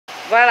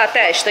Vai lá,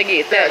 testa,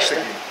 Gui, testa.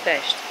 Gui.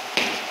 Testa.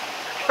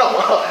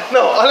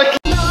 Não, olha aqui.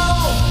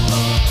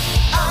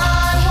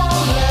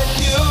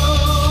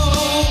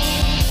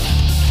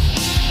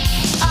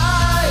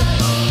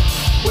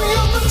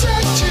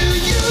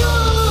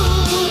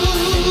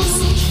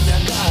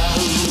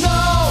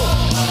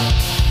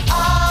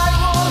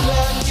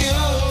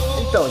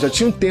 Então, já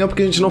tinha um tempo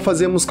que a gente não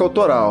fazia música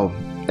autoral.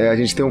 A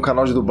gente tem um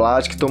canal de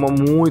dublagem que toma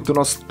muito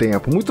nosso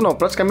tempo. Muito não,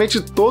 praticamente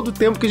todo o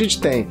tempo que a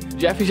gente tem.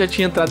 Jeff já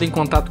tinha entrado em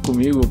contato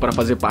comigo para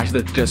fazer parte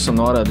da trilha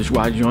sonora dos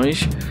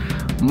Guardiões,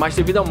 mas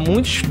devido a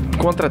muitos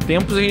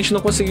contratempos a gente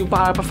não conseguiu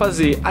parar para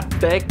fazer,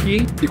 até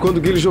que... E quando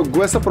o Guilherme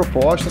jogou essa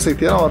proposta, eu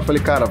aceitei na hora.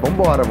 Falei, cara,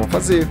 vambora, vamos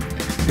fazer.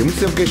 Tem muito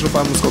tempo que a gente não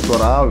faz música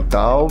autoral e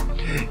tal.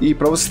 E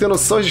pra você ter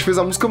noção, a gente fez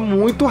a música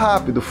muito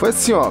rápido. Foi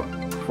assim, ó,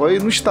 foi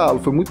no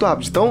estalo, foi muito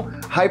rápido. Tão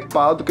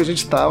hypado que a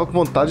gente tava com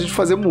vontade de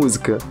fazer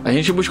música. A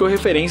gente buscou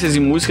referências em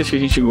músicas que a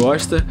gente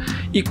gosta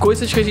e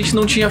coisas que a gente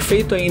não tinha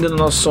feito ainda no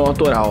nosso som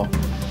autoral.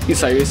 E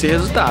saiu esse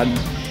resultado.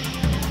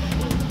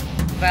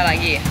 Vai lá,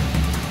 Gui.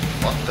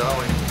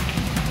 Botão, hein?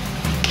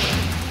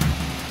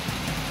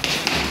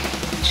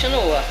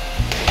 Continua.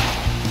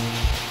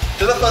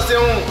 Tenta fazer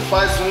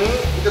faz um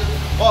e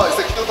depois... Ó,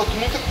 isso aqui tá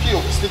muito aqui, ó.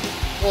 Você tem que...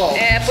 Ó,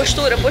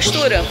 postura.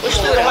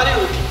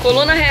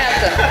 Coluna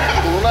reta.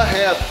 Coluna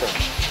reta.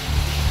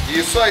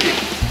 Isso aí.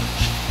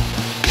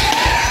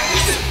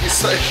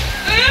 Isso aí.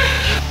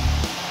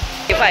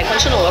 Vai,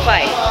 continua,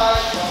 vai.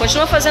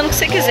 Continua fazendo o que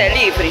você quiser,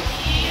 livre.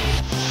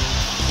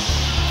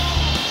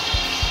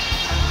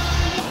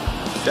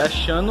 Se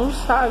achando um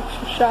saco,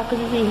 chaca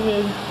de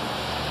vermelho.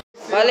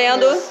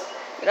 Valendo.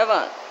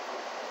 Gravando.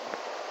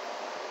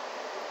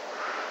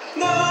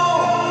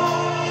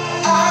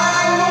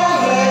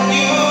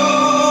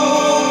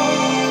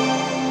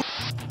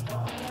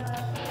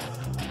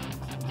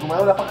 Não vai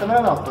olhar pra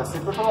câmera não, vai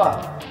sempre pra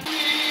lá.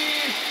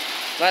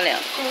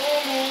 Valendo.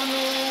 Como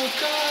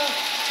nunca,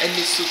 é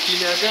nisso que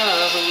me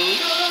agarro.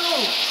 Não,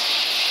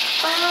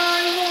 I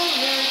won't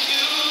let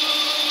you.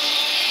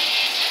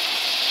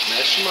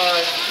 Mexe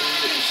mais,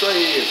 isso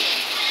aí.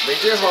 Bem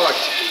de rock.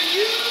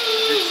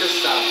 Tem que você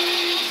sabe.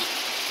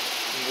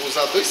 Vou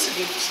usar 2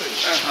 segundos pra isso aí.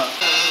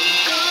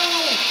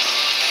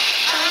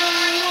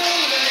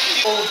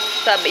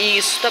 Tá,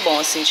 isso, tá bom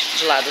assim,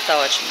 de lado, tá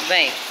ótimo.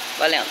 Vem,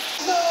 valendo.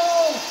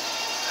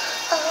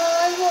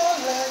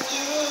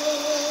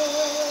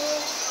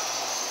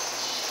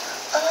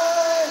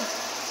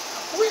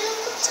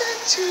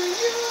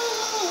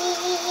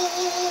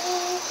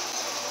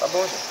 Tá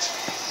bom, gente.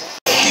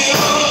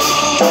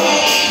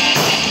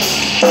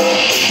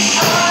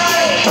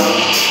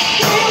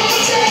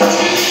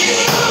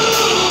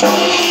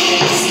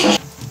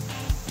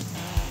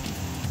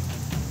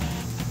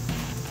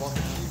 Volta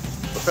aqui.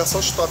 Vou pensar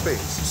o stop aí.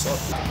 Só...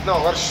 Não,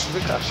 agora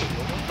vem cá, chega.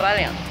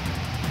 Valendo.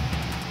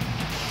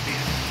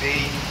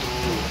 Perfeito.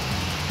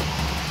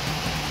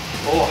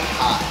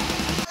 Honra.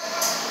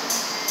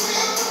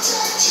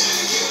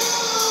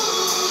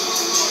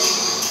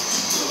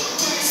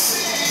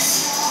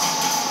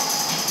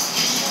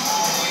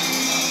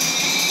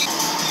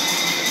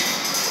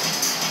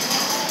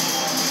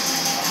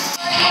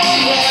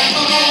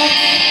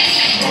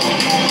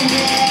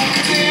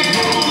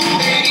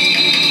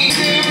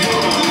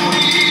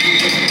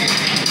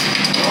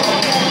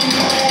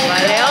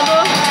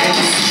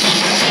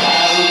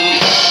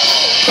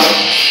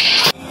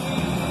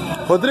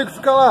 Rodrigo,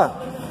 fica lá.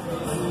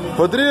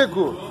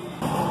 Rodrigo.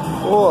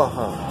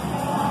 Porra.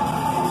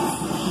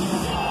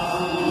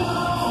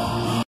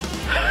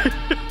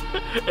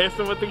 Essa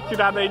eu vou ter que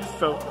tirar da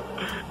edição.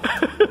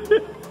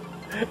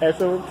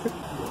 Essa eu vou ter...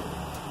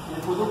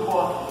 Depois eu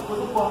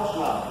corto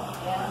lá.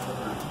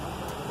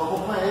 Vou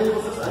acompanhar ele e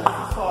você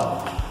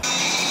sobe.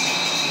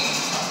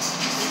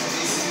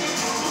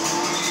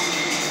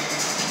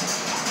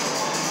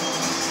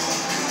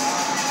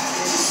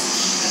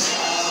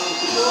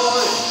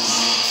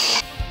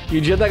 E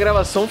o dia da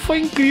gravação foi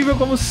incrível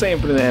como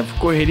sempre, né?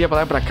 Correria pra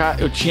lá e pra cá.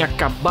 Eu tinha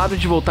acabado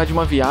de voltar de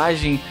uma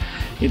viagem,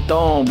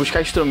 então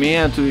buscar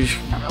instrumentos,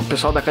 o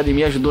pessoal da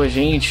academia ajudou a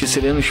gente,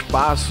 cedendo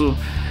espaço.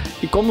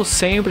 E como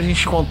sempre a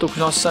gente contou com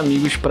os nossos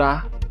amigos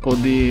pra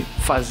poder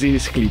fazer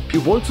esse clipe. E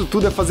o bom disso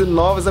tudo é fazer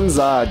novas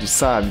amizades,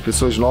 sabe?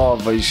 Pessoas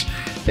novas,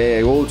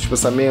 outros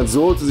pensamentos,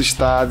 outros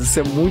estados. Isso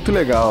é muito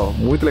legal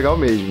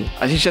mesmo.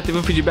 A gente já teve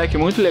um feedback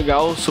muito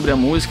legal sobre a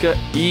música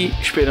e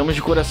esperamos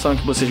de coração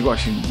que vocês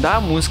gostem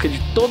da música, de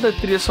toda a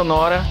trilha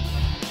sonora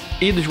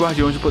e dos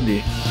Guardiões do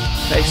Poder.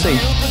 É isso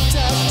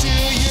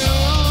aí.